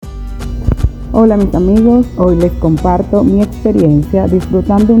Hola mis amigos, hoy les comparto mi experiencia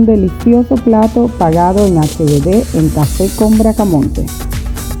disfrutando un delicioso plato pagado en HBD en café con bracamonte.